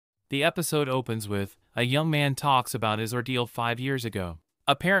The episode opens with, a young man talks about his ordeal 5 years ago.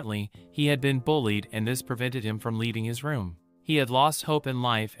 Apparently, he had been bullied and this prevented him from leaving his room. He had lost hope in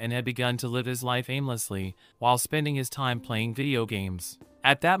life and had begun to live his life aimlessly while spending his time playing video games.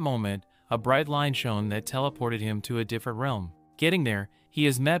 At that moment, a bright line shone that teleported him to a different realm. Getting there, he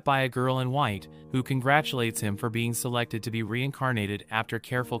is met by a girl in white who congratulates him for being selected to be reincarnated after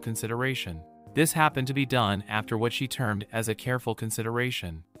careful consideration. This happened to be done after what she termed as a careful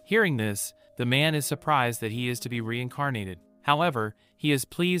consideration. Hearing this, the man is surprised that he is to be reincarnated. However, he is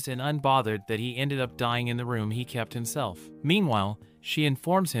pleased and unbothered that he ended up dying in the room he kept himself. Meanwhile, she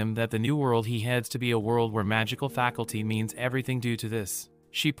informs him that the new world he heads to be a world where magical faculty means everything due to this.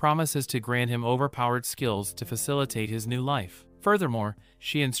 She promises to grant him overpowered skills to facilitate his new life. Furthermore,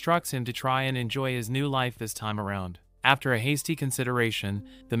 she instructs him to try and enjoy his new life this time around. After a hasty consideration,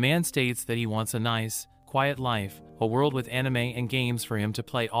 the man states that he wants a nice, quiet life, a world with anime and games for him to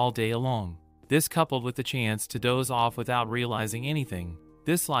play all day long. This coupled with the chance to doze off without realizing anything.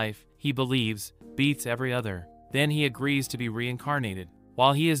 This life, he believes, beats every other. Then he agrees to be reincarnated.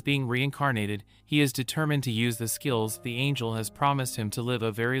 While he is being reincarnated, he is determined to use the skills the angel has promised him to live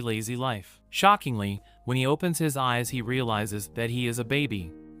a very lazy life. Shockingly, when he opens his eyes he realizes that he is a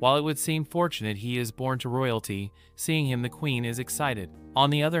baby. While it would seem fortunate he is born to royalty, seeing him the queen is excited.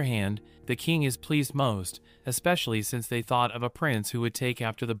 On the other hand, the king is pleased most, especially since they thought of a prince who would take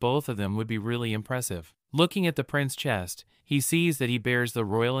after the both of them would be really impressive. Looking at the prince's chest, he sees that he bears the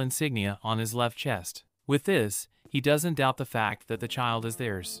royal insignia on his left chest. With this, he doesn't doubt the fact that the child is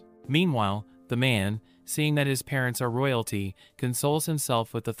theirs. Meanwhile, the man, seeing that his parents are royalty, consoles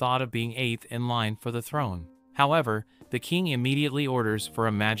himself with the thought of being eighth in line for the throne. However, the king immediately orders for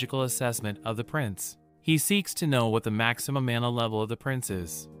a magical assessment of the prince. He seeks to know what the maximum mana level of the prince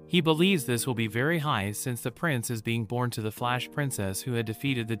is. He believes this will be very high since the prince is being born to the Flash princess who had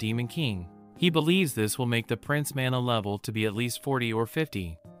defeated the Demon King. He believes this will make the prince mana level to be at least 40 or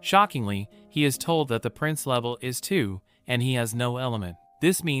 50. Shockingly, he is told that the prince level is 2, and he has no element.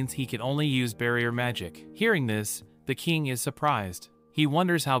 This means he can only use barrier magic. Hearing this, the king is surprised. He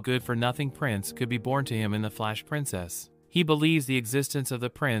wonders how good-for-nothing prince could be born to him in the Flash princess. He believes the existence of the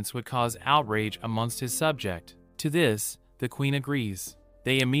prince would cause outrage amongst his subject. To this, the queen agrees.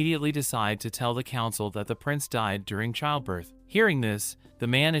 They immediately decide to tell the council that the prince died during childbirth. Hearing this, the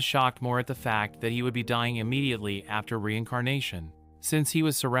man is shocked more at the fact that he would be dying immediately after reincarnation. Since he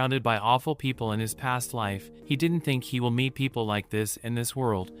was surrounded by awful people in his past life, he didn't think he will meet people like this in this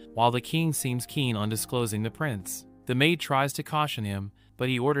world, while the king seems keen on disclosing the prince. The maid tries to caution him, but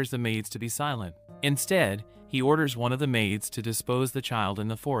he orders the maids to be silent. Instead, he orders one of the maids to dispose the child in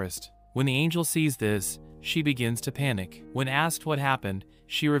the forest. When the angel sees this, she begins to panic. When asked what happened,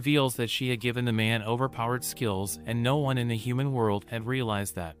 she reveals that she had given the man overpowered skills and no one in the human world had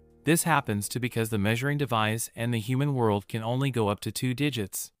realized that. This happens because the measuring device and the human world can only go up to 2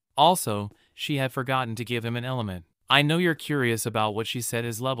 digits. Also, she had forgotten to give him an element. I know you're curious about what she set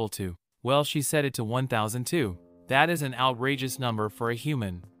his level to. Well, she set it to 1002. That is an outrageous number for a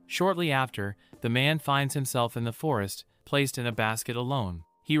human. Shortly after, the man finds himself in the forest, placed in a basket alone.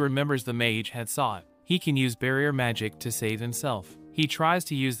 He remembers the mage had saw it. He can use barrier magic to save himself. He tries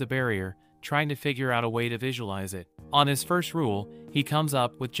to use the barrier, trying to figure out a way to visualize it. On his first rule, he comes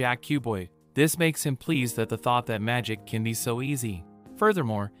up with Jack Cuboid. This makes him pleased at the thought that magic can be so easy.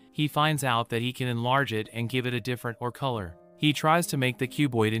 Furthermore, he finds out that he can enlarge it and give it a different or color. He tries to make the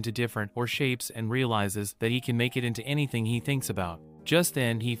cuboid into different or shapes and realizes that he can make it into anything he thinks about. Just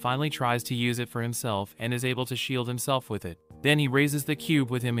then, he finally tries to use it for himself and is able to shield himself with it. Then he raises the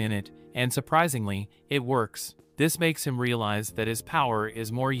cube with him in it, and surprisingly, it works. This makes him realize that his power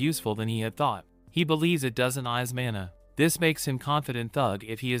is more useful than he had thought. He believes it doesn't eyes mana. This makes him confident thug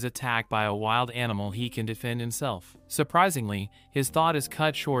if he is attacked by a wild animal he can defend himself. Surprisingly, his thought is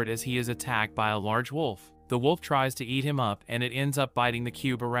cut short as he is attacked by a large wolf. The wolf tries to eat him up and it ends up biting the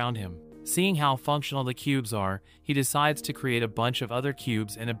cube around him. Seeing how functional the cubes are, he decides to create a bunch of other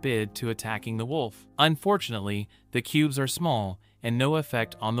cubes in a bid to attacking the wolf. Unfortunately, the cubes are small and no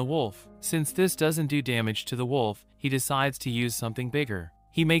effect on the wolf. Since this doesn't do damage to the wolf, he decides to use something bigger.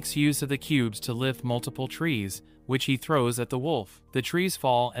 He makes use of the cubes to lift multiple trees, which he throws at the wolf. The trees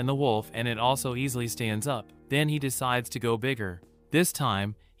fall and the wolf and it also easily stands up. Then he decides to go bigger. This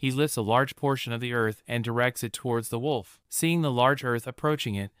time, he lifts a large portion of the earth and directs it towards the wolf. Seeing the large earth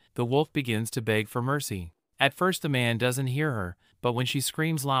approaching it, the wolf begins to beg for mercy. At first the man doesn't hear her, but when she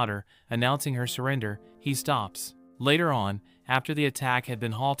screams louder, announcing her surrender, he stops. Later on, after the attack had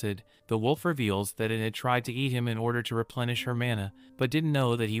been halted, the wolf reveals that it had tried to eat him in order to replenish her mana, but didn't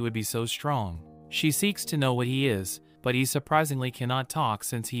know that he would be so strong. She seeks to know what he is, but he surprisingly cannot talk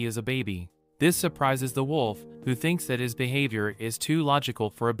since he is a baby. This surprises the wolf, who thinks that his behavior is too logical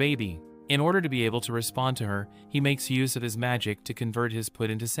for a baby. In order to be able to respond to her, he makes use of his magic to convert his put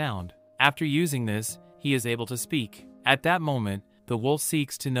into sound. After using this, he is able to speak. At that moment, the wolf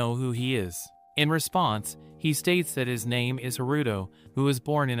seeks to know who he is. In response, he states that his name is Haruto, who was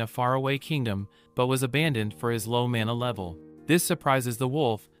born in a faraway kingdom, but was abandoned for his low mana level. This surprises the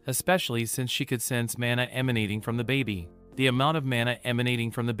wolf, especially since she could sense mana emanating from the baby. The amount of mana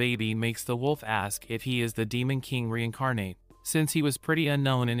emanating from the baby makes the wolf ask if he is the Demon King reincarnate. Since he was pretty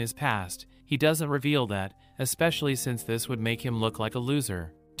unknown in his past, he doesn't reveal that, especially since this would make him look like a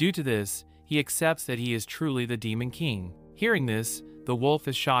loser. Due to this, he accepts that he is truly the Demon King. Hearing this, the wolf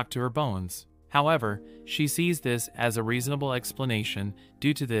is shocked to her bones. However, she sees this as a reasonable explanation.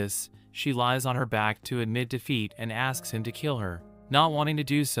 Due to this, she lies on her back to admit defeat and asks him to kill her. Not wanting to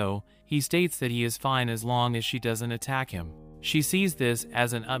do so, he states that he is fine as long as she doesn't attack him. She sees this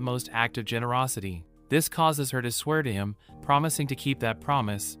as an utmost act of generosity. This causes her to swear to him, promising to keep that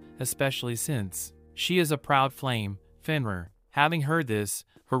promise, especially since she is a proud flame, Fenrir. Having heard this,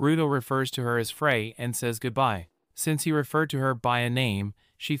 Haruto refers to her as Frey and says goodbye. Since he referred to her by a name,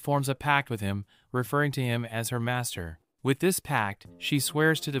 she forms a pact with him, referring to him as her master. With this pact, she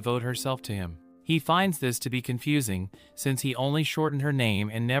swears to devote herself to him. He finds this to be confusing, since he only shortened her name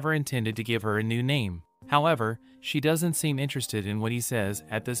and never intended to give her a new name. However, she doesn't seem interested in what he says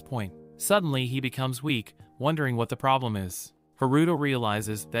at this point. Suddenly, he becomes weak, wondering what the problem is. Haruto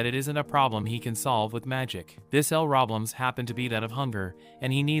realizes that it isn't a problem he can solve with magic. This problems happen to be that of hunger,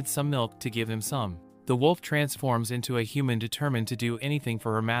 and he needs some milk to give him some. The wolf transforms into a human determined to do anything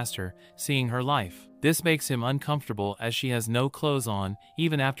for her master, seeing her life. This makes him uncomfortable as she has no clothes on,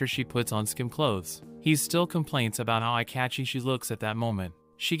 even after she puts on skim clothes. He still complains about how eye-catchy she looks at that moment.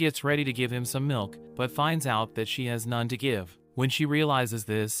 She gets ready to give him some milk, but finds out that she has none to give. When she realizes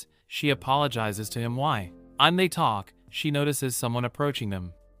this, she apologizes to him why. On they talk, she notices someone approaching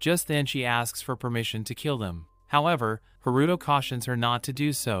them. Just then she asks for permission to kill them. However, Haruto cautions her not to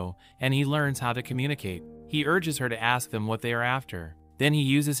do so, and he learns how to communicate. He urges her to ask them what they are after. Then he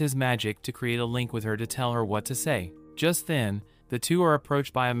uses his magic to create a link with her to tell her what to say. Just then, the two are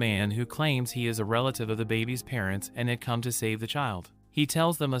approached by a man who claims he is a relative of the baby's parents and had come to save the child. He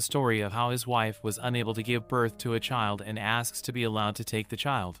tells them a story of how his wife was unable to give birth to a child and asks to be allowed to take the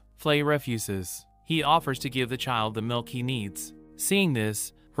child. Flay refuses. He offers to give the child the milk he needs. Seeing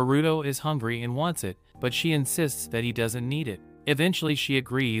this, Haruto is hungry and wants it, but she insists that he doesn't need it. Eventually she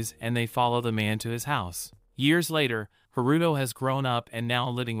agrees and they follow the man to his house. Years later, Haruto has grown up and now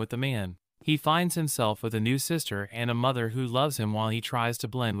living with the man. He finds himself with a new sister and a mother who loves him while he tries to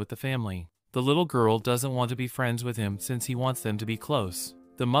blend with the family. The little girl doesn't want to be friends with him since he wants them to be close.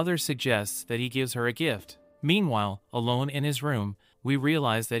 The mother suggests that he gives her a gift. Meanwhile, alone in his room, we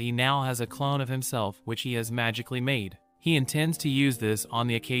realize that he now has a clone of himself which he has magically made. He intends to use this on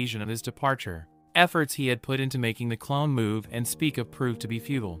the occasion of his departure. Efforts he had put into making the clone move and speak have proved to be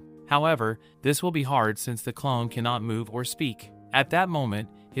futile. However, this will be hard since the clone cannot move or speak. At that moment,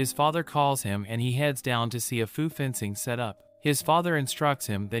 his father calls him and he heads down to see a fu fencing set up. His father instructs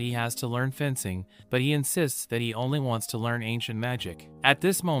him that he has to learn fencing, but he insists that he only wants to learn ancient magic. At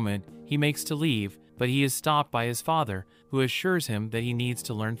this moment, he makes to leave, but he is stopped by his father, who assures him that he needs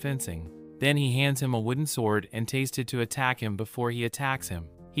to learn fencing. Then he hands him a wooden sword and tasted to attack him before he attacks him.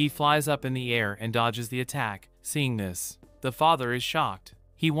 He flies up in the air and dodges the attack. Seeing this, the father is shocked.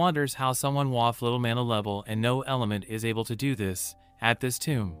 He wonders how someone with little mana level and no element is able to do this at this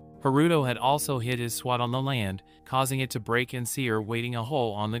tomb. Haruto had also hit his sword on the land, causing it to break and sear, waiting a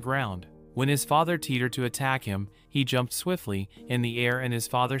hole on the ground. When his father teetered to attack him, he jumped swiftly in the air and his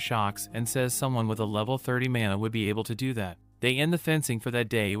father shocks and says someone with a level 30 mana would be able to do that. They end the fencing for that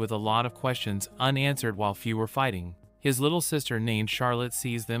day with a lot of questions unanswered while few were fighting. His little sister named Charlotte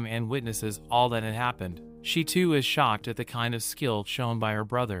sees them and witnesses all that had happened. She too is shocked at the kind of skill shown by her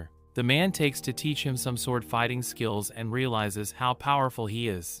brother. The man takes to teach him some sword fighting skills and realizes how powerful he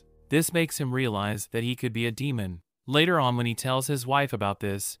is. This makes him realize that he could be a demon. Later on, when he tells his wife about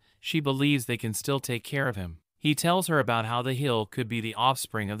this, she believes they can still take care of him. He tells her about how the hill could be the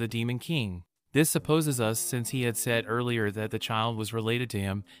offspring of the Demon King. This supposes us, since he had said earlier that the child was related to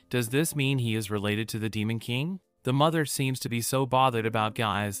him. Does this mean he is related to the Demon King? The mother seems to be so bothered about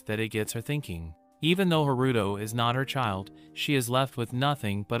guys that it gets her thinking. Even though Haruto is not her child, she is left with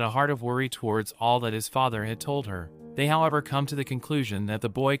nothing but a heart of worry towards all that his father had told her. They however come to the conclusion that the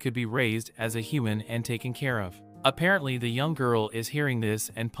boy could be raised as a human and taken care of. Apparently the young girl is hearing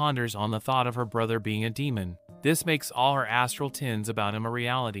this and ponders on the thought of her brother being a demon. This makes all her astral tins about him a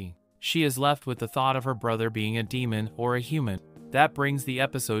reality. She is left with the thought of her brother being a demon or a human. That brings the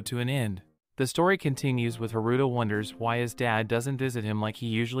episode to an end. The story continues with Haruto wonders why his dad doesn't visit him like he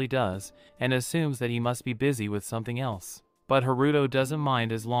usually does, and assumes that he must be busy with something else. But Haruto doesn't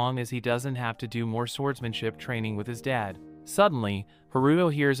mind as long as he doesn't have to do more swordsmanship training with his dad. Suddenly,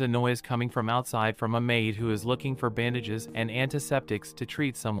 Haruto hears a noise coming from outside from a maid who is looking for bandages and antiseptics to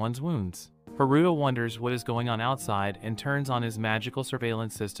treat someone's wounds. Haruto wonders what is going on outside and turns on his magical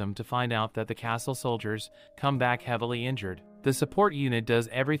surveillance system to find out that the castle soldiers come back heavily injured. The support unit does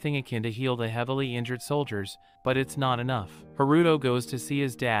everything it can to heal the heavily injured soldiers, but it's not enough. Haruto goes to see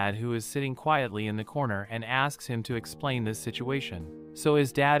his dad, who is sitting quietly in the corner, and asks him to explain this situation. So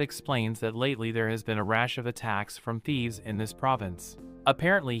his dad explains that lately there has been a rash of attacks from thieves in this province.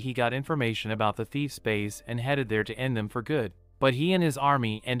 Apparently he got information about the thief's base and headed there to end them for good. But he and his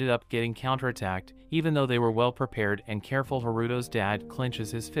army ended up getting counterattacked, even though they were well prepared and careful. Haruto's dad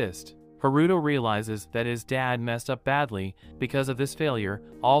clenches his fist. Haruto realizes that his dad messed up badly because of this failure,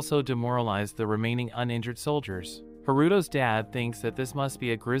 also demoralized the remaining uninjured soldiers. Haruto's dad thinks that this must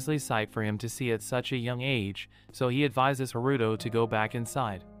be a grisly sight for him to see at such a young age, so he advises Haruto to go back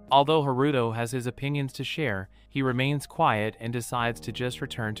inside. Although Haruto has his opinions to share, he remains quiet and decides to just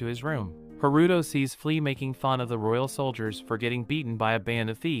return to his room. Haruto sees Flea making fun of the royal soldiers for getting beaten by a band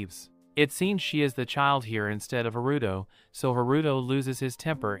of thieves. It seems she is the child here instead of Haruto, so Haruto loses his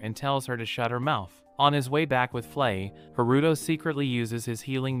temper and tells her to shut her mouth. On his way back with Flay, Haruto secretly uses his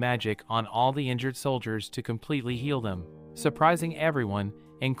healing magic on all the injured soldiers to completely heal them, surprising everyone,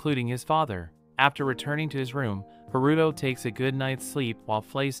 including his father. After returning to his room, Haruto takes a good night's sleep while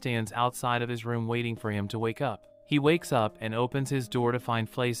Flay stands outside of his room waiting for him to wake up. He wakes up and opens his door to find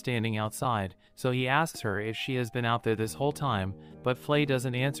Flay standing outside, so he asks her if she has been out there this whole time, but Flay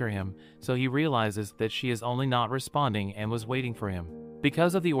doesn't answer him, so he realizes that she is only not responding and was waiting for him.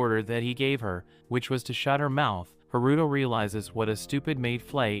 Because of the order that he gave her, which was to shut her mouth, Haruto realizes what a stupid maid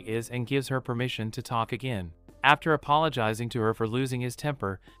Flay is and gives her permission to talk again. After apologizing to her for losing his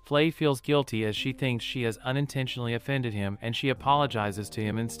temper, Flay feels guilty as she thinks she has unintentionally offended him, and she apologizes to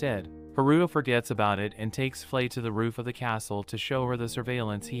him instead. Haruto forgets about it and takes Flay to the roof of the castle to show her the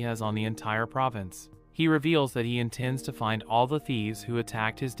surveillance he has on the entire province. He reveals that he intends to find all the thieves who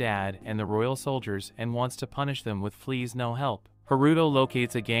attacked his dad and the royal soldiers and wants to punish them with Flea's no help. Haruto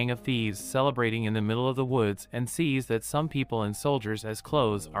locates a gang of thieves celebrating in the middle of the woods and sees that some people in soldiers as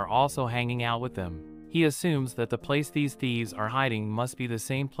clothes are also hanging out with them. He assumes that the place these thieves are hiding must be the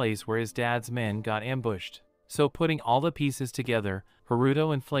same place where his dad's men got ambushed. So putting all the pieces together,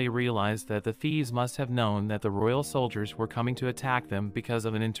 Haruto and Flay realize that the thieves must have known that the royal soldiers were coming to attack them because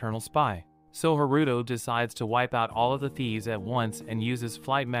of an internal spy. So Haruto decides to wipe out all of the thieves at once and uses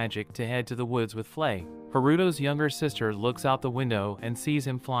flight magic to head to the woods with Flay. Haruto's younger sister looks out the window and sees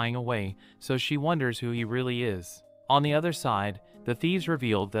him flying away, so she wonders who he really is. On the other side, the thieves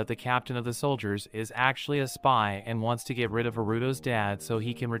revealed that the captain of the soldiers is actually a spy and wants to get rid of Haruto's dad so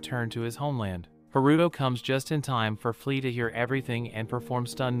he can return to his homeland. Haruto comes just in time for Flea to hear everything and perform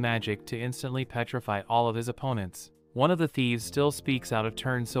stun magic to instantly petrify all of his opponents. One of the thieves still speaks out of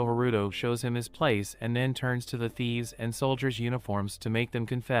turn, so Haruto shows him his place and then turns to the thieves and soldiers' uniforms to make them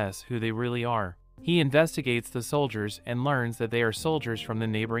confess who they really are. He investigates the soldiers and learns that they are soldiers from the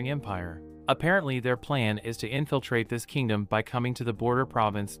neighboring empire. Apparently their plan is to infiltrate this kingdom by coming to the border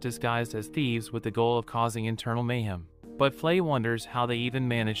province disguised as thieves with the goal of causing internal mayhem. But Flay wonders how they even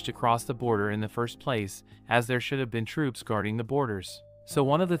managed to cross the border in the first place, as there should have been troops guarding the borders. So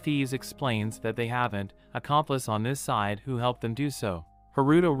one of the thieves explains that they have an accomplice on this side who helped them do so.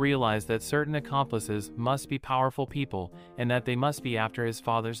 Haruto realized that certain accomplices must be powerful people and that they must be after his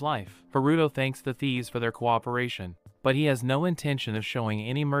father's life. Haruto thanks the thieves for their cooperation, but he has no intention of showing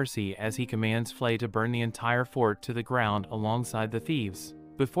any mercy as he commands Flay to burn the entire fort to the ground alongside the thieves.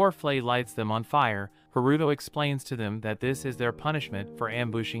 Before Flay lights them on fire, Haruto explains to them that this is their punishment for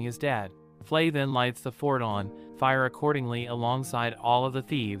ambushing his dad. Flay then lights the fort on fire accordingly alongside all of the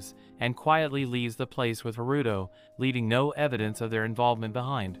thieves and quietly leaves the place with Haruto, leaving no evidence of their involvement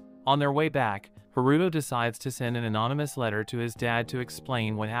behind. On their way back, Haruto decides to send an anonymous letter to his dad to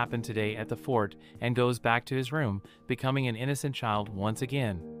explain what happened today at the fort and goes back to his room, becoming an innocent child once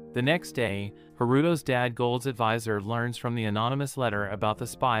again. The next day, Haruto's dad Gold's advisor learns from the anonymous letter about the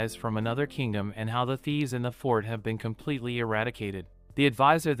spies from another kingdom and how the thieves in the fort have been completely eradicated. The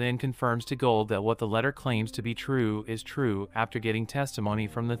advisor then confirms to Gold that what the letter claims to be true is true after getting testimony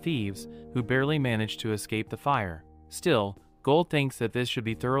from the thieves, who barely managed to escape the fire. Still, Gold thinks that this should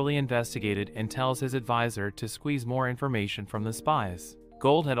be thoroughly investigated and tells his advisor to squeeze more information from the spies.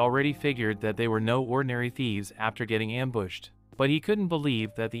 Gold had already figured that they were no ordinary thieves after getting ambushed, but he couldn't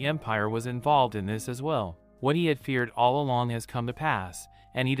believe that the Empire was involved in this as well. What he had feared all along has come to pass,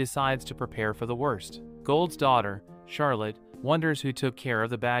 and he decides to prepare for the worst. Gold's daughter, Charlotte, wonders who took care of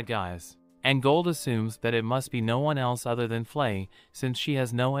the bad guys, and Gold assumes that it must be no one else other than Flay, since she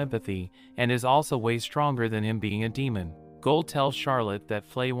has no empathy and is also way stronger than him being a demon. Gold tells Charlotte that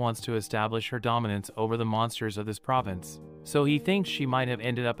Flay wants to establish her dominance over the monsters of this province, so he thinks she might have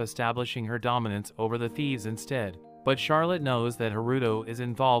ended up establishing her dominance over the thieves instead. But Charlotte knows that Haruto is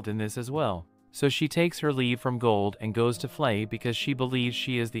involved in this as well, so she takes her leave from Gold and goes to Flay because she believes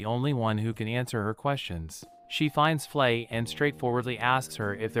she is the only one who can answer her questions. She finds Flay and straightforwardly asks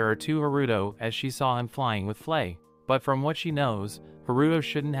her if there are two Haruto, as she saw him flying with Flay. But from what she knows, Haruto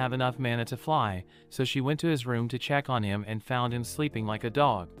shouldn't have enough mana to fly, so she went to his room to check on him and found him sleeping like a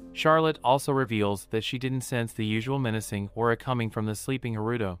dog. Charlotte also reveals that she didn't sense the usual menacing aura coming from the sleeping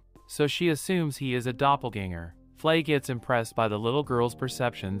Haruto, so she assumes he is a doppelganger. Flay gets impressed by the little girl's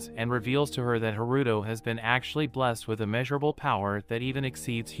perceptions and reveals to her that Haruto has been actually blessed with immeasurable power that even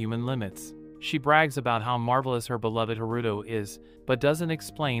exceeds human limits. She brags about how marvelous her beloved Haruto is, but doesn't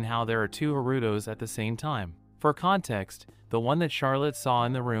explain how there are two Harutos at the same time. For context, the one that Charlotte saw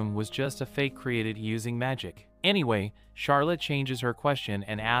in the room was just a fake created using magic. Anyway, Charlotte changes her question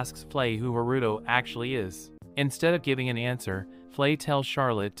and asks Flay who Haruto actually is. Instead of giving an answer, Flay tells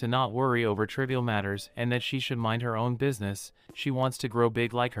Charlotte to not worry over trivial matters and that she should mind her own business. She wants to grow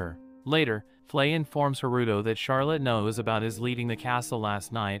big like her. Later, Flay informs Haruto that Charlotte knows about his leaving the castle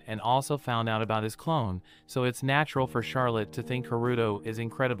last night and also found out about his clone, so it's natural for Charlotte to think Haruto is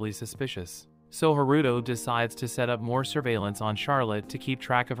incredibly suspicious. So Haruto decides to set up more surveillance on Charlotte to keep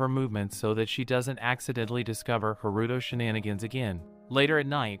track of her movements so that she doesn't accidentally discover Haruto's shenanigans again. Later at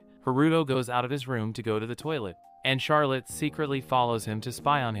night, Haruto goes out of his room to go to the toilet, and Charlotte secretly follows him to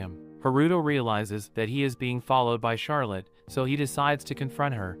spy on him. Haruto realizes that he is being followed by Charlotte, so he decides to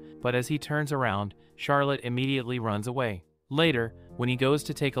confront her, but as he turns around, Charlotte immediately runs away. Later, when he goes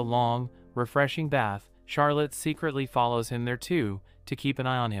to take a long, refreshing bath, Charlotte secretly follows him there too, to keep an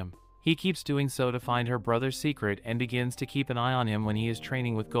eye on him. He keeps doing so to find her brother's secret and begins to keep an eye on him when he is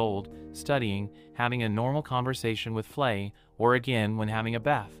training with Gold, studying, having a normal conversation with Flay, or again when having a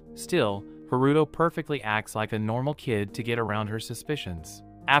bath. Still, Haruto perfectly acts like a normal kid to get around her suspicions.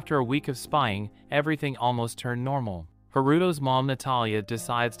 After a week of spying, everything almost turned normal. Haruto's mom Natalia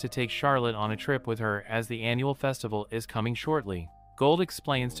decides to take Charlotte on a trip with her as the annual festival is coming shortly. Gold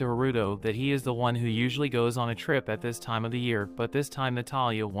explains to Haruto that he is the one who usually goes on a trip at this time of the year, but this time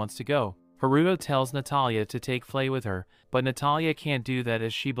Natalia wants to go. Haruto tells Natalia to take Flay with her, but Natalia can't do that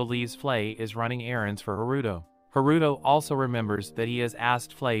as she believes Flay is running errands for Haruto. Haruto also remembers that he has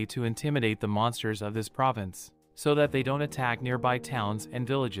asked Flay to intimidate the monsters of this province, so that they don't attack nearby towns and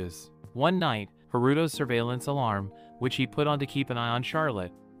villages. One night, Haruto's surveillance alarm, which he put on to keep an eye on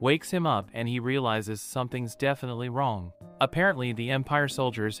Charlotte, wakes him up and he realizes something's definitely wrong. Apparently, the Empire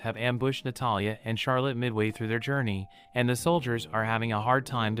soldiers have ambushed Natalia and Charlotte midway through their journey, and the soldiers are having a hard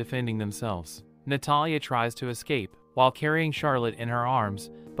time defending themselves. Natalia tries to escape, while carrying Charlotte in her arms,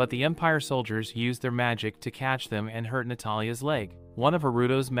 but the Empire soldiers use their magic to catch them and hurt Natalia's leg. One of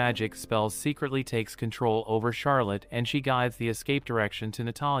Haruto's magic spells secretly takes control over Charlotte and she guides the escape direction to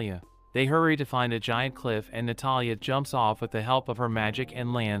Natalia. They hurry to find a giant cliff and Natalia jumps off with the help of her magic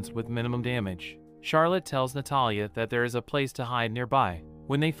and lands with minimum damage. Charlotte tells Natalia that there is a place to hide nearby.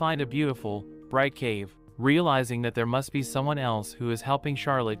 When they find a beautiful, bright cave, realizing that there must be someone else who is helping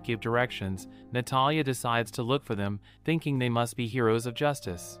Charlotte give directions, Natalia decides to look for them, thinking they must be heroes of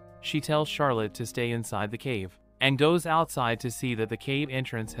justice. She tells Charlotte to stay inside the cave, and goes outside to see that the cave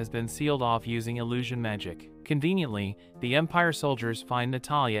entrance has been sealed off using illusion magic. Conveniently, the Empire soldiers find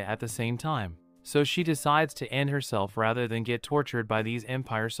Natalia at the same time, so she decides to end herself rather than get tortured by these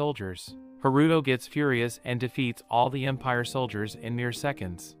Empire soldiers. Haruto gets furious and defeats all the Empire soldiers in mere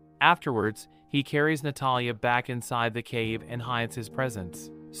seconds. Afterwards, he carries Natalia back inside the cave and hides his presence,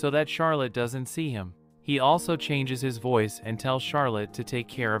 so that Charlotte doesn't see him. He also changes his voice and tells Charlotte to take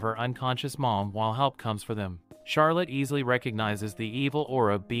care of her unconscious mom while help comes for them. Charlotte easily recognizes the evil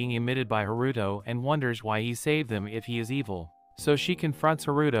aura being emitted by Haruto and wonders why he saved them if he is evil. So she confronts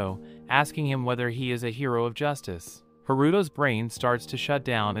Haruto, asking him whether he is a hero of justice. Haruto's brain starts to shut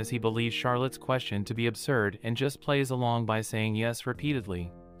down as he believes Charlotte's question to be absurd and just plays along by saying yes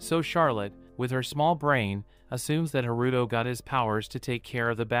repeatedly. So Charlotte, with her small brain, assumes that Haruto got his powers to take care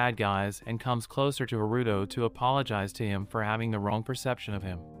of the bad guys and comes closer to Haruto to apologize to him for having the wrong perception of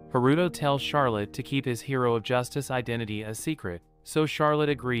him. Haruto tells Charlotte to keep his hero of justice identity a secret, so Charlotte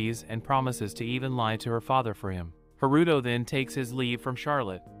agrees and promises to even lie to her father for him. Haruto then takes his leave from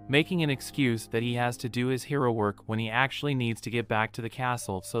Charlotte, making an excuse that he has to do his hero work when he actually needs to get back to the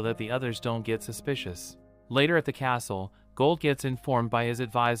castle so that the others don't get suspicious. Later at the castle, Gold gets informed by his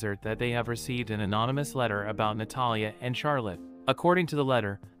advisor that they have received an anonymous letter about Natalia and Charlotte. According to the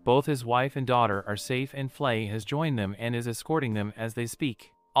letter, both his wife and daughter are safe and Flay has joined them and is escorting them as they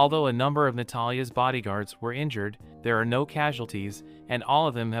speak. Although a number of Natalia's bodyguards were injured, there are no casualties, and all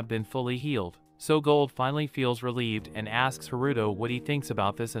of them have been fully healed. So Gold finally feels relieved and asks Haruto what he thinks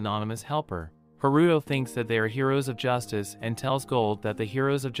about this anonymous helper. Haruto thinks that they are heroes of justice and tells Gold that the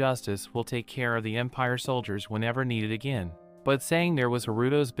heroes of justice will take care of the Empire soldiers whenever needed again. But saying there was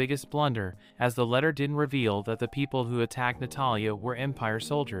Haruto's biggest blunder, as the letter didn't reveal that the people who attacked Natalia were Empire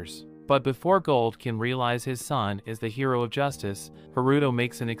soldiers. But before Gold can realize his son is the hero of justice, Haruto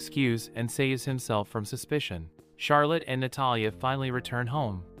makes an excuse and saves himself from suspicion. Charlotte and Natalia finally return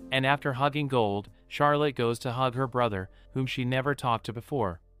home, and after hugging Gold, Charlotte goes to hug her brother, whom she never talked to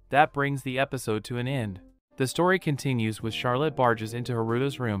before. That brings the episode to an end. The story continues with Charlotte barges into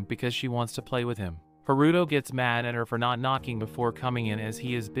Haruto's room because she wants to play with him. Haruto gets mad at her for not knocking before coming in as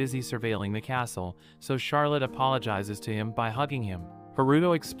he is busy surveilling the castle, so Charlotte apologizes to him by hugging him.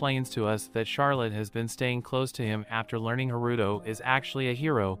 Haruto explains to us that Charlotte has been staying close to him after learning Haruto is actually a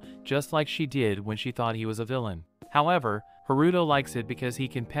hero, just like she did when she thought he was a villain. However, Haruto likes it because he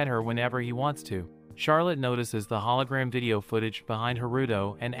can pet her whenever he wants to. Charlotte notices the hologram video footage behind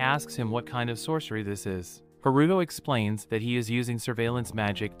Haruto and asks him what kind of sorcery this is. Haruto explains that he is using surveillance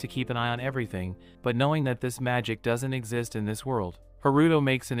magic to keep an eye on everything, but knowing that this magic doesn't exist in this world. Haruto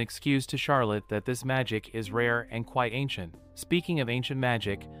makes an excuse to Charlotte that this magic is rare and quite ancient. Speaking of ancient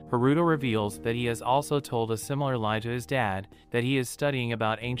magic, Haruto reveals that he has also told a similar lie to his dad, that he is studying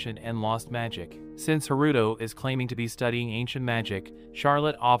about ancient and lost magic. Since Haruto is claiming to be studying ancient magic,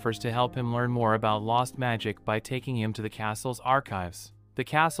 Charlotte offers to help him learn more about lost magic by taking him to the castle's archives. The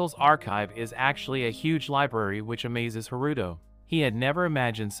castle's archive is actually a huge library which amazes Haruto. He had never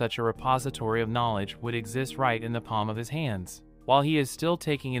imagined such a repository of knowledge would exist right in the palm of his hands. While he is still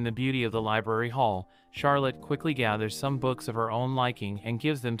taking in the beauty of the library hall, Charlotte quickly gathers some books of her own liking and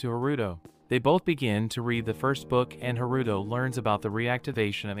gives them to Haruto. They both begin to read the first book and Haruto learns about the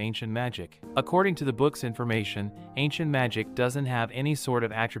reactivation of ancient magic. According to the book's information, ancient magic doesn't have any sort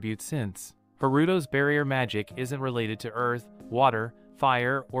of attribute since Haruto's barrier magic isn't related to earth, water,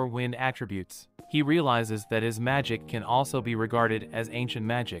 fire, or wind attributes. He realizes that his magic can also be regarded as ancient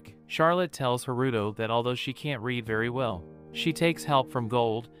magic. Charlotte tells Haruto that although she can't read very well, she takes help from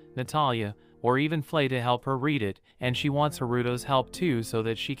Gold, Natalia, or even Flay to help her read it, and she wants Haruto's help too so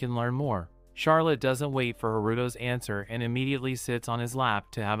that she can learn more. Charlotte doesn't wait for Haruto's answer and immediately sits on his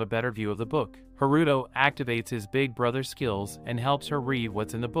lap to have a better view of the book. Haruto activates his big brother skills and helps her read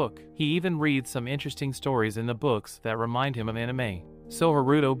what's in the book. He even reads some interesting stories in the books that remind him of anime. So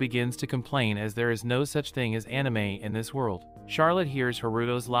Haruto begins to complain as there is no such thing as anime in this world. Charlotte hears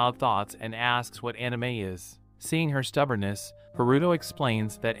Haruto's loud thoughts and asks what anime is. Seeing her stubbornness, Haruto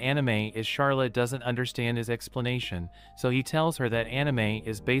explains that anime is Charlotte doesn't understand his explanation, so he tells her that anime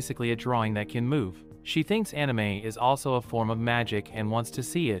is basically a drawing that can move. She thinks anime is also a form of magic and wants to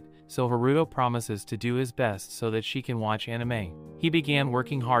see it, so Haruto promises to do his best so that she can watch anime. He began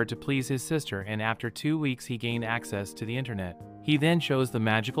working hard to please his sister and after 2 weeks he gained access to the internet. He then shows the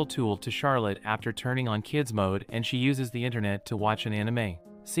magical tool to Charlotte after turning on kids mode and she uses the internet to watch an anime.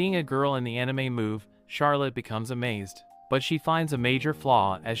 Seeing a girl in the anime move, Charlotte becomes amazed. But she finds a major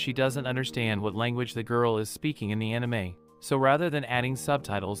flaw as she doesn't understand what language the girl is speaking in the anime. So rather than adding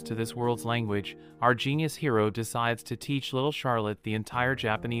subtitles to this world's language, our genius hero decides to teach little Charlotte the entire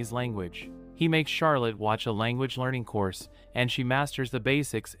Japanese language. He makes Charlotte watch a language learning course, and she masters the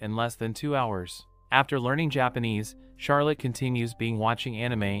basics in less than 2 hours. After learning Japanese, Charlotte continues watching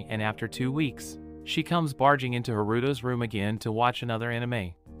anime and after 2 weeks, she comes barging into Haruto's room again to watch another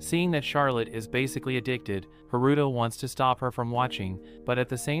anime. Seeing that Charlotte is basically addicted, Haruto wants to stop her from watching, but at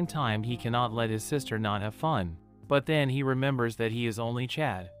the same time he cannot let his sister not have fun. But then he remembers that he is only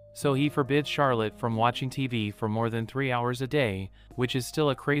Chad. So he forbids Charlotte from watching TV for more than 3 hours a day, which is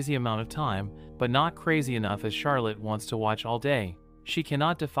still a crazy amount of time, but not crazy enough as Charlotte wants to watch all day. She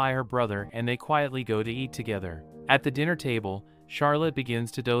cannot defy her brother and they quietly go to eat together. At the dinner table, Charlotte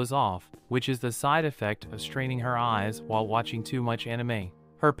begins to doze off, which is the side effect of straining her eyes while watching too much anime.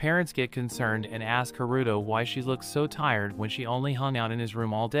 Her parents get concerned and ask Haruto why she looks so tired when she only hung out in his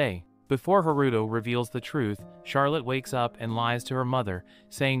room all day. Before Haruto reveals the truth, Charlotte wakes up and lies to her mother,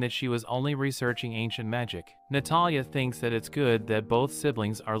 saying that she was only researching ancient magic. Natalia thinks that it's good that both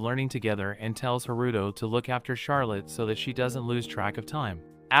siblings are learning together and tells Haruto to look after Charlotte so that she doesn't lose track of time.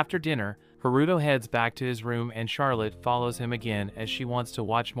 After dinner, Haruto heads back to his room and Charlotte follows him again as she wants to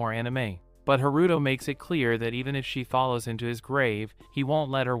watch more anime. But Haruto makes it clear that even if she follows him to his grave, he won't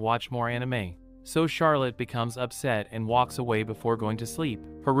let her watch more anime. So Charlotte becomes upset and walks away before going to sleep.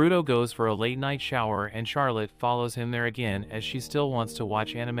 Haruto goes for a late night shower and Charlotte follows him there again as she still wants to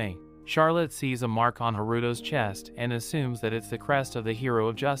watch anime. Charlotte sees a mark on Haruto's chest and assumes that it's the crest of the hero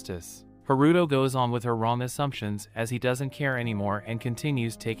of justice. Haruto goes on with her wrong assumptions as he doesn't care anymore and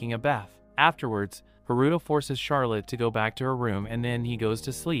continues taking a bath. Afterwards, Haruto forces Charlotte to go back to her room and then he goes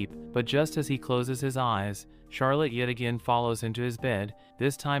to sleep, but just as he closes his eyes, Charlotte yet again follows him to his bed,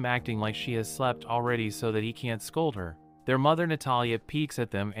 this time acting like she has slept already so that he can't scold her. Their mother Natalia peeks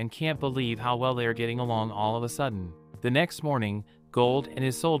at them and can't believe how well they are getting along all of a sudden. The next morning, Gold and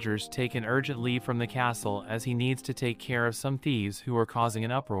his soldiers take an urgent leave from the castle as he needs to take care of some thieves who are causing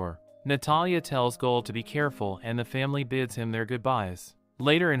an uproar. Natalia tells Gold to be careful and the family bids him their goodbyes.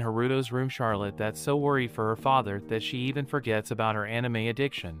 Later in Haruto's room, Charlotte that's so worried for her father that she even forgets about her anime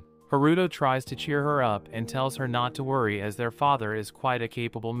addiction. Haruto tries to cheer her up and tells her not to worry as their father is quite a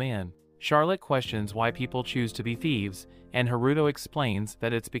capable man. Charlotte questions why people choose to be thieves, and Haruto explains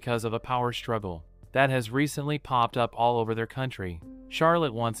that it's because of a power struggle that has recently popped up all over their country.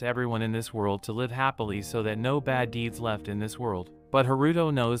 Charlotte wants everyone in this world to live happily so that no bad deeds left in this world. But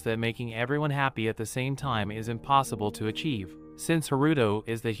Haruto knows that making everyone happy at the same time is impossible to achieve. Since Haruto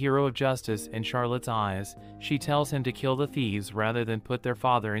is the hero of justice in Charlotte's eyes, she tells him to kill the thieves rather than put their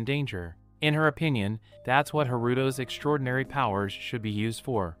father in danger. In her opinion, that's what Haruto's extraordinary powers should be used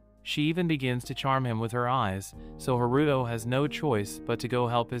for. She even begins to charm him with her eyes, so Haruto has no choice but to go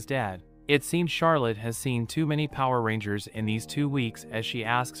help his dad. It seems Charlotte has seen too many Power Rangers in these 2 weeks as she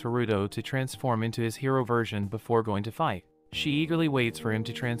asks Haruto to transform into his hero version before going to fight. She eagerly waits for him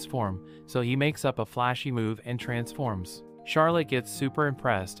to transform, so he makes up a flashy move and transforms. Charlotte gets super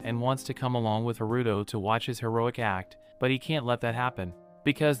impressed and wants to come along with Haruto to watch his heroic act, but he can't let that happen,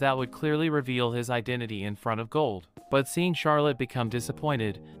 because that would clearly reveal his identity in front of Gold. But seeing Charlotte become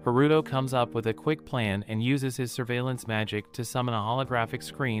disappointed, Haruto comes up with a quick plan and uses his surveillance magic to summon a holographic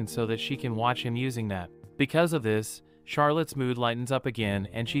screen so that she can watch him using that. Because of this, Charlotte's mood lightens up again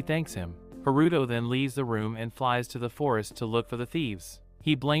and she thanks him. Haruto then leaves the room and flies to the forest to look for the thieves.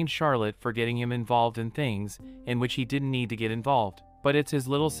 He blames Charlotte for getting him involved in things in which he didn't need to get involved, but it's his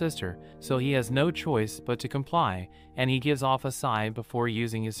little sister, so he has no choice but to comply, and he gives off a sigh before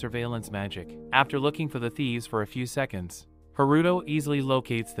using his surveillance magic. After looking for the thieves for a few seconds, Haruto easily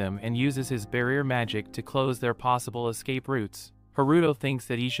locates them and uses his barrier magic to close their possible escape routes. Haruto thinks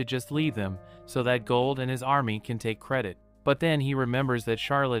that he should just leave them so that Gold and his army can take credit. But then he remembers that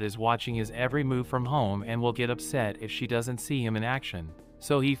Charlotte is watching his every move from home and will get upset if she doesn't see him in action.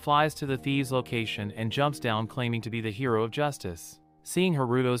 So he flies to the thieves' location and jumps down claiming to be the hero of justice. Seeing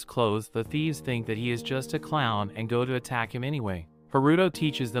Haruto's clothes, the thieves think that he is just a clown and go to attack him anyway. Haruto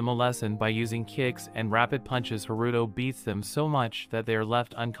teaches them a lesson by using kicks and rapid punches. Haruto beats them so much that they are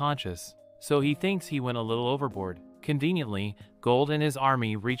left unconscious. So he thinks he went a little overboard. Conveniently, Gold and his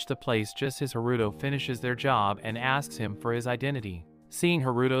army reach the place just as Haruto finishes their job and asks him for his identity. Seeing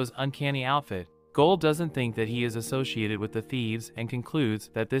Haruto's uncanny outfit, Gold doesn't think that he is associated with the thieves and concludes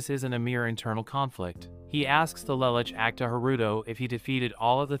that this isn't a mere internal conflict. He asks the Lelich Acta Haruto if he defeated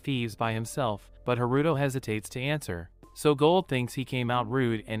all of the thieves by himself, but Haruto hesitates to answer. So Gold thinks he came out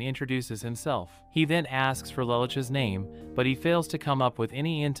rude and introduces himself. He then asks for Lelich's name, but he fails to come up with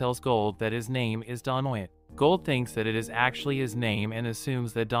any intel. Gold that his name is Donoit. Gold thinks that it is actually his name and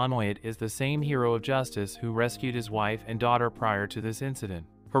assumes that Donoit is the same hero of justice who rescued his wife and daughter prior to this incident.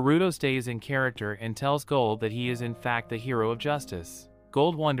 Haruto stays in character and tells Gold that he is in fact the hero of justice.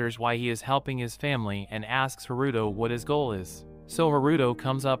 Gold wonders why he is helping his family and asks Haruto what his goal is. So Haruto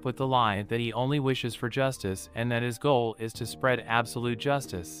comes up with the lie that he only wishes for justice and that his goal is to spread absolute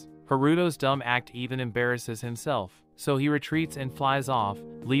justice. Haruto's dumb act even embarrasses himself, so he retreats and flies off,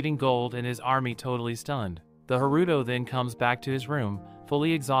 leaving Gold and his army totally stunned. The Haruto then comes back to his room,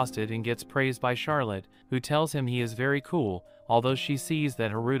 fully exhausted, and gets praised by Charlotte, who tells him he is very cool, although she sees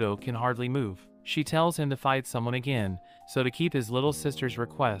that Haruto can hardly move. She tells him to fight someone again, so to keep his little sister's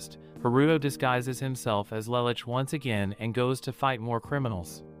request, Haruto disguises himself as Lelich once again and goes to fight more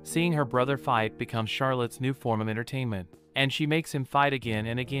criminals. Seeing her brother fight becomes Charlotte's new form of entertainment, and she makes him fight again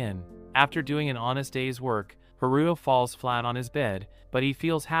and again. After doing an honest day's work, Haruto falls flat on his bed, but he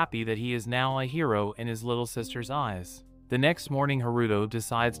feels happy that he is now a hero in his little sister's eyes. The next morning, Haruto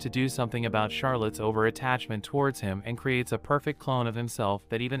decides to do something about Charlotte's over-attachment towards him and creates a perfect clone of himself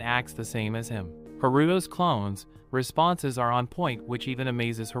that even acts the same as him. Haruto's clone's responses are on point, which even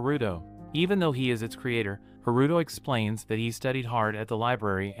amazes Haruto. Even though he is its creator, Haruto explains that he studied hard at the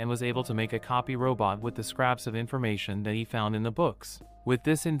library and was able to make a copy robot with the scraps of information that he found in the books. With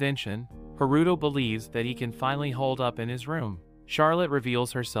this invention, Haruto believes that he can finally hold up in his room. Charlotte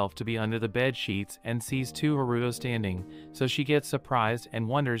reveals herself to be under the bed sheets and sees two Haruto standing, so she gets surprised and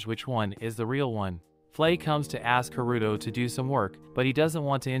wonders which one is the real one. Flay comes to ask Haruto to do some work, but he doesn't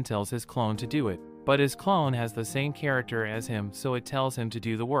want to tell his clone to do it. But his clone has the same character as him, so it tells him to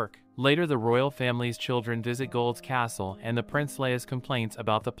do the work. Later, the royal family's children visit Gold's castle, and the Prince Leia's complaints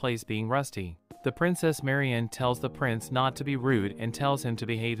about the place being rusty. The Princess Marianne tells the prince not to be rude and tells him to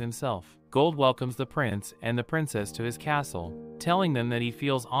behave himself. Gold welcomes the prince and the princess to his castle, telling them that he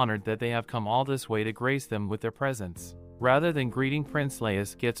feels honored that they have come all this way to grace them with their presence. Rather than greeting Prince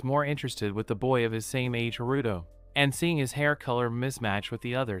Leia, gets more interested with the boy of his same age Haruto, and seeing his hair color mismatch with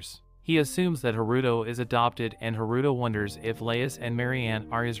the others. He assumes that Haruto is adopted, and Haruto wonders if Leia's and Marianne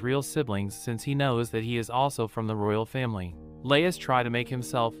are his real siblings, since he knows that he is also from the royal family. Leia's tries to make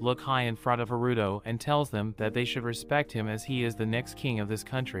himself look high in front of Haruto and tells them that they should respect him as he is the next king of this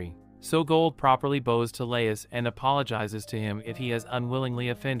country. So Gold properly bows to Leia's and apologizes to him if he has unwillingly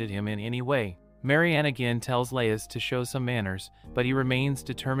offended him in any way. Marianne again tells Leia's to show some manners, but he remains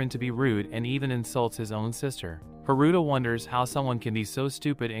determined to be rude and even insults his own sister. Haruto wonders how someone can be so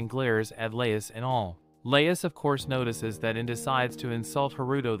stupid and glares at Leia's and all. Leia's of course notices that and decides to insult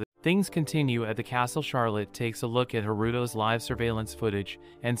Haruto. Things continue at the castle. Charlotte takes a look at Haruto's live surveillance footage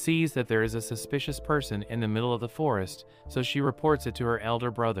and sees that there is a suspicious person in the middle of the forest, so she reports it to her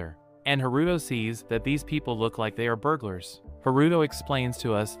elder brother. And Haruto sees that these people look like they are burglars. Haruto explains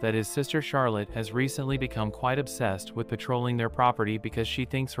to us that his sister Charlotte has recently become quite obsessed with patrolling their property because she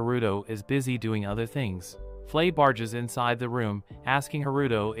thinks Haruto is busy doing other things. Flay barges inside the room, asking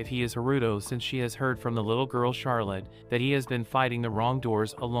Haruto if he is Haruto, since she has heard from the little girl Charlotte that he has been fighting the wrong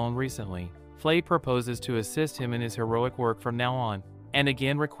doors alone recently. Flay proposes to assist him in his heroic work from now on, and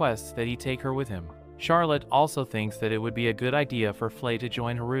again requests that he take her with him. Charlotte also thinks that it would be a good idea for Flay to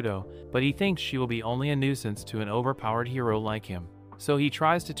join Haruto, but he thinks she will be only a nuisance to an overpowered hero like him. So he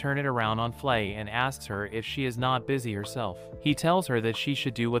tries to turn it around on Flay and asks her if she is not busy herself. He tells her that she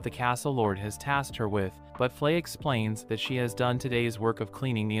should do what the castle lord has tasked her with, but Flay explains that she has done today's work of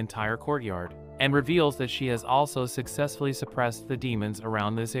cleaning the entire courtyard, and reveals that she has also successfully suppressed the demons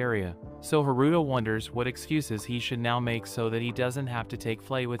around this area. So Haruto wonders what excuses he should now make so that he doesn't have to take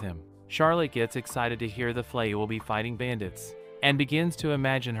Flay with him. Charlotte gets excited to hear the Flay will be fighting bandits, and begins to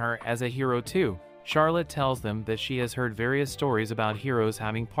imagine her as a hero too. Charlotte tells them that she has heard various stories about heroes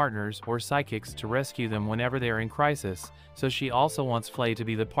having partners or psychics to rescue them whenever they are in crisis, so she also wants Flay to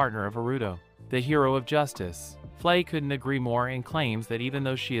be the partner of Haruto, the hero of justice. Flay couldn't agree more and claims that even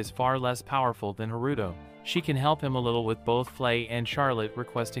though she is far less powerful than Haruto, she can help him a little, with both Flay and Charlotte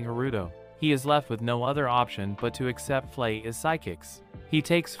requesting Haruto. He is left with no other option but to accept Flay as psychics. He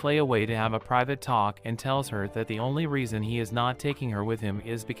takes Flay away to have a private talk and tells her that the only reason he is not taking her with him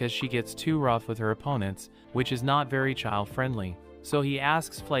is because she gets too rough with her opponents, which is not very child-friendly. So he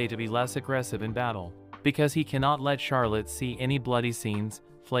asks Flay to be less aggressive in battle. Because he cannot let Charlotte see any bloody scenes,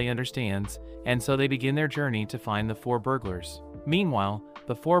 Flay understands, and so they begin their journey to find the 4 burglars. Meanwhile,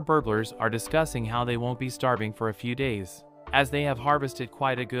 the 4 burglars are discussing how they won't be starving for a few days, as they have harvested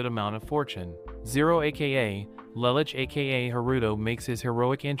quite a good amount of fortune. Zero aka Lelich aka Haruto makes his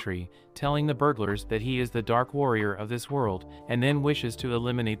heroic entry, telling the burglars that he is the dark warrior of this world, and then wishes to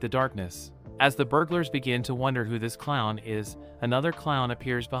eliminate the darkness. As the burglars begin to wonder who this clown is, another clown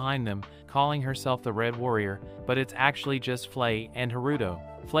appears behind them, calling herself the Red Warrior, but it's actually just Flay and Haruto.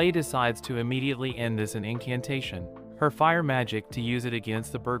 Flay decides to immediately end this an incantation, her fire magic, to use it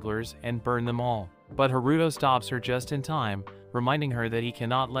against the burglars and burn them all. But Haruto stops her just in time, reminding her that he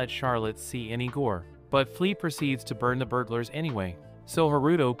cannot let Charlotte see any gore. But Flea proceeds to burn the burglars anyway. So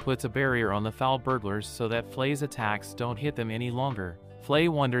Haruto puts a barrier on the foul burglars so that Flay's attacks don't hit them any longer. Flay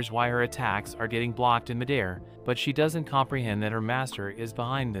wonders why her attacks are getting blocked in midair, but she doesn't comprehend that her master is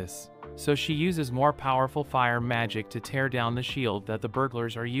behind this. So she uses more powerful fire magic to tear down the shield that the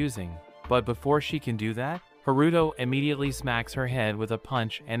burglars are using. But before she can do that, Haruto immediately smacks her head with a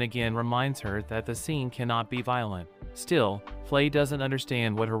punch and again reminds her that the scene cannot be violent. Still, Flay doesn't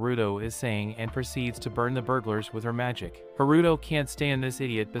understand what Haruto is saying and proceeds to burn the burglars with her magic. Haruto can't stand this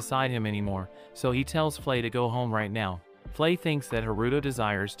idiot beside him anymore, so he tells Flay to go home right now. Flay thinks that Haruto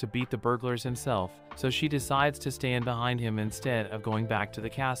desires to beat the burglars himself, so she decides to stand behind him instead of going back to the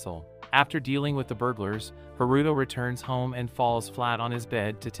castle. After dealing with the burglars, Haruto returns home and falls flat on his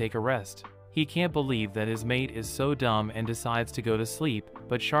bed to take a rest. He can't believe that his mate is so dumb and decides to go to sleep,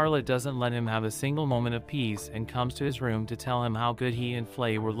 but Charlotte doesn't let him have a single moment of peace and comes to his room to tell him how good he and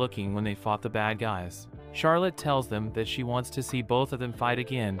Flay were looking when they fought the bad guys. Charlotte tells them that she wants to see both of them fight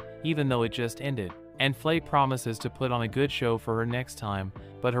again, even though it just ended. And Flay promises to put on a good show for her next time,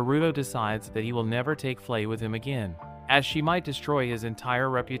 but Haruto decides that he will never take Flay with him again, as she might destroy his entire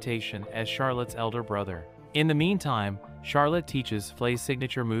reputation as Charlotte's elder brother. In the meantime, Charlotte teaches Flay's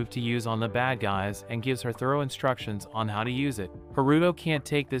signature move to use on the bad guys and gives her thorough instructions on how to use it. Haruto can't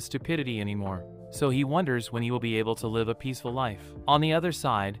take this stupidity anymore, so he wonders when he will be able to live a peaceful life. On the other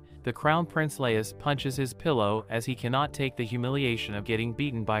side, the Crown Prince Laius punches his pillow as he cannot take the humiliation of getting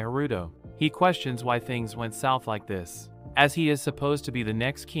beaten by Haruto. He questions why things went south like this, as he is supposed to be the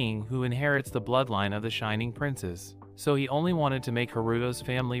next king who inherits the bloodline of the Shining Princes. So he only wanted to make Haruto's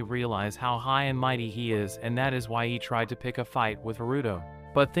family realize how high and mighty he is, and that is why he tried to pick a fight with Haruto.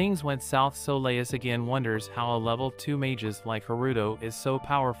 But things went south, so Laius again wonders how a level 2 mages like Haruto is so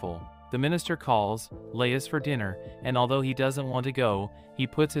powerful. The minister calls Laius for dinner, and although he doesn't want to go, he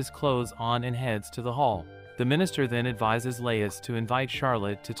puts his clothes on and heads to the hall. The minister then advises Laius to invite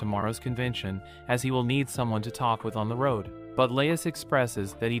Charlotte to tomorrow's convention, as he will need someone to talk with on the road. But Laius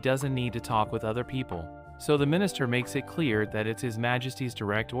expresses that he doesn't need to talk with other people. So the minister makes it clear that it's His Majesty's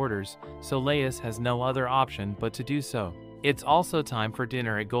direct orders, so Laius has no other option but to do so. It's also time for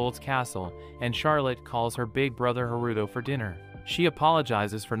dinner at Gold's Castle, and Charlotte calls her big brother Haruto for dinner. She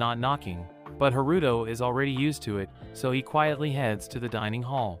apologizes for not knocking, but Haruto is already used to it, so he quietly heads to the dining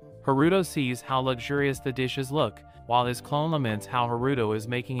hall. Haruto sees how luxurious the dishes look, while his clone laments how Haruto is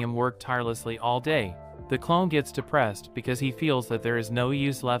making him work tirelessly all day. The clone gets depressed because he feels that there is no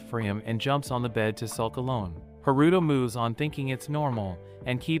use left for him and jumps on the bed to sulk alone. Haruto moves on thinking it's normal,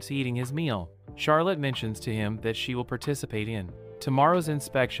 and keeps eating his meal. Charlotte mentions to him that she will participate in tomorrow's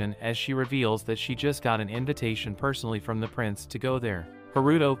inspection, as she reveals that she just got an invitation personally from the prince to go there.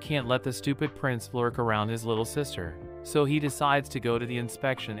 Haruto can't let the stupid prince lurk around his little sister, so he decides to go to the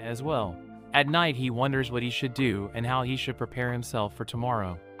inspection as well. At night he wonders what he should do and how he should prepare himself for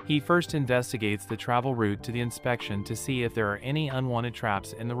tomorrow. He first investigates the travel route to the inspection to see if there are any unwanted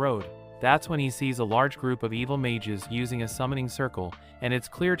traps in the road. That's when he sees a large group of evil mages using a summoning circle, and it's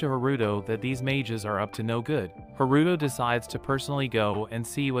clear to Haruto that these mages are up to no good. Haruto decides to personally go and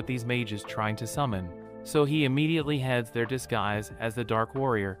see what these mages trying to summon. So he immediately heads their disguise as the Dark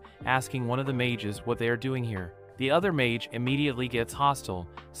Warrior, asking one of the mages what they are doing here. The other mage immediately gets hostile,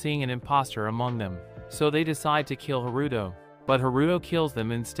 seeing an imposter among them. So they decide to kill Haruto. But Haruto kills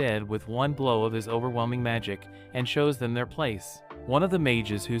them instead with one blow of his overwhelming magic and shows them their place. One of the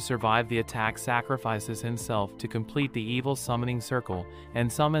mages who survived the attack sacrifices himself to complete the evil summoning circle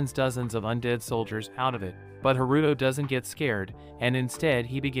and summons dozens of undead soldiers out of it. But Haruto doesn't get scared, and instead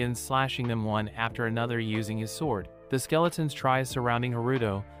he begins slashing them one after another using his sword. The skeletons try surrounding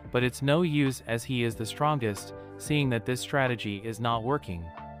Haruto, but it's no use as he is the strongest, seeing that this strategy is not working.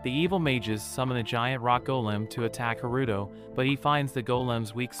 The evil mages summon a giant rock golem to attack Haruto, but he finds the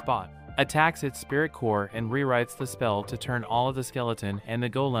golem's weak spot, attacks its spirit core, and rewrites the spell to turn all of the skeleton and the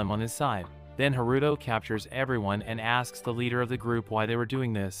golem on his side. Then Haruto captures everyone and asks the leader of the group why they were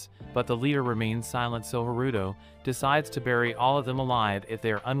doing this, but the leader remains silent, so Haruto decides to bury all of them alive if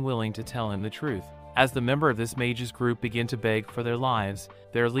they are unwilling to tell him the truth. As the member of this mage's group begin to beg for their lives,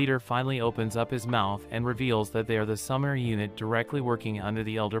 their leader finally opens up his mouth and reveals that they are the summoner unit directly working under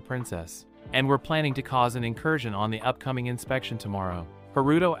the Elder Princess, and were planning to cause an incursion on the upcoming inspection tomorrow.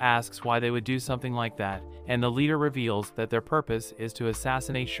 Haruto asks why they would do something like that, and the leader reveals that their purpose is to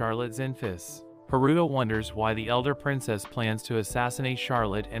assassinate Charlotte Zenfis. Haruto wonders why the Elder Princess plans to assassinate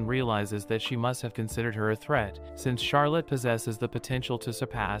Charlotte and realizes that she must have considered her a threat, since Charlotte possesses the potential to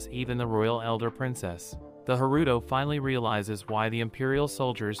surpass even the royal Elder Princess. The Haruto finally realizes why the Imperial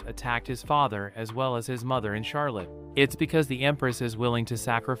soldiers attacked his father as well as his mother and Charlotte. It's because the Empress is willing to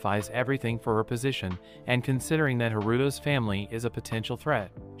sacrifice everything for her position, and considering that Haruto's family is a potential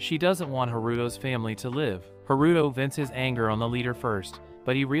threat, she doesn't want Haruto's family to live. Haruto vents his anger on the leader first,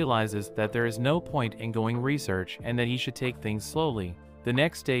 but he realizes that there is no point in going research and that he should take things slowly. The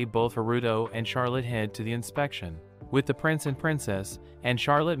next day both Haruto and Charlotte head to the inspection with the prince and princess, and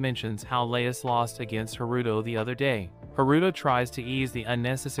Charlotte mentions how Laius lost against Haruto the other day. Haruto tries to ease the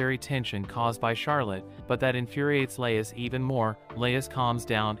unnecessary tension caused by Charlotte, but that infuriates Laius even more. Laius calms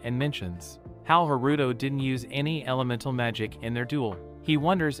down and mentions how Haruto didn't use any elemental magic in their duel. He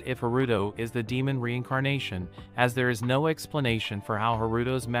wonders if Haruto is the demon reincarnation, as there is no explanation for how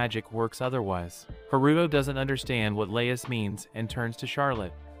Haruto's magic works otherwise. Haruto doesn't understand what Laius means and turns to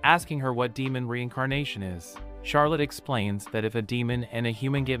Charlotte, asking her what demon reincarnation is. Charlotte explains that if a demon and a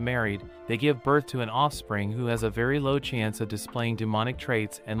human get married, they give birth to an offspring who has a very low chance of displaying demonic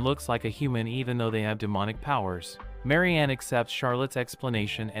traits and looks like a human even though they have demonic powers. Marianne accepts Charlotte's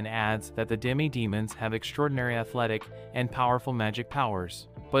explanation and adds that the demi-demons have extraordinary athletic and powerful magic powers.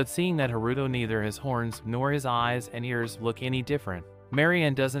 But seeing that Haruto neither has horns nor his eyes and ears look any different,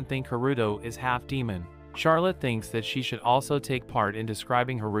 Marianne doesn't think Haruto is half demon. Charlotte thinks that she should also take part in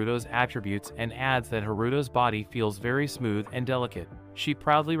describing Haruto's attributes and adds that Haruto's body feels very smooth and delicate. She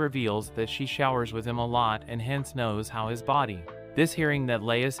proudly reveals that she showers with him a lot and hence knows how his body. This hearing that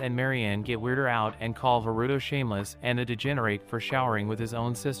Laius and Marianne get weirded out and call Haruto shameless and a degenerate for showering with his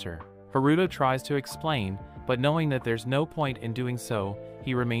own sister. Haruto tries to explain, but knowing that there's no point in doing so,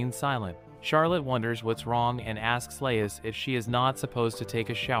 he remains silent. Charlotte wonders what's wrong and asks Laius if she is not supposed to take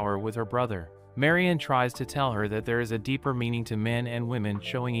a shower with her brother. Marianne tries to tell her that there is a deeper meaning to men and women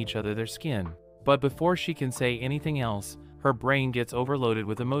showing each other their skin. But before she can say anything else, her brain gets overloaded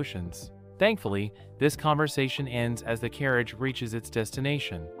with emotions. Thankfully, this conversation ends as the carriage reaches its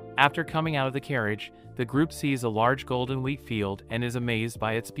destination. After coming out of the carriage, the group sees a large golden wheat field and is amazed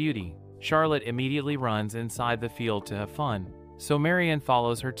by its beauty. Charlotte immediately runs inside the field to have fun, so Marianne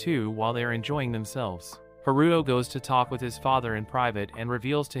follows her too while they are enjoying themselves. Haruto goes to talk with his father in private and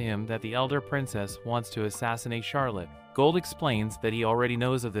reveals to him that the elder princess wants to assassinate Charlotte. Gold explains that he already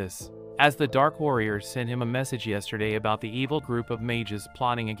knows of this, as the Dark Warriors sent him a message yesterday about the evil group of mages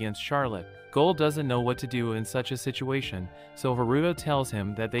plotting against Charlotte. Gold doesn't know what to do in such a situation, so Haruto tells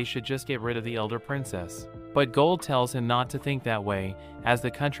him that they should just get rid of the elder princess. But Gold tells him not to think that way, as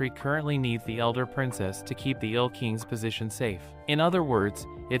the country currently needs the elder princess to keep the ill king's position safe. In other words,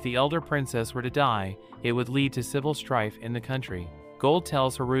 if the elder princess were to die, it would lead to civil strife in the country. Gold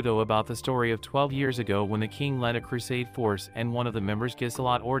tells Haruto about the story of 12 years ago when the king led a crusade force and one of the members,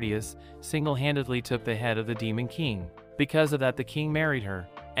 Giselot Ordeus, single-handedly took the head of the demon king. Because of that, the king married her,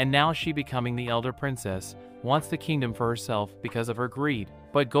 and now she, becoming the elder princess, wants the kingdom for herself because of her greed.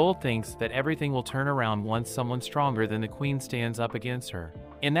 But Gold thinks that everything will turn around once someone stronger than the queen stands up against her.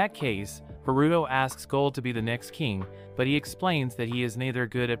 In that case, Haruto asks Gold to be the next king, but he explains that he is neither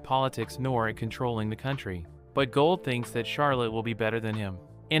good at politics nor at controlling the country. But Gold thinks that Charlotte will be better than him,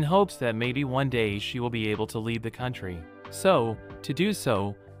 in hopes that maybe one day she will be able to lead the country. So, to do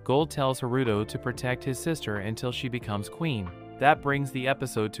so, Gold tells Haruto to protect his sister until she becomes queen. That brings the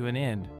episode to an end.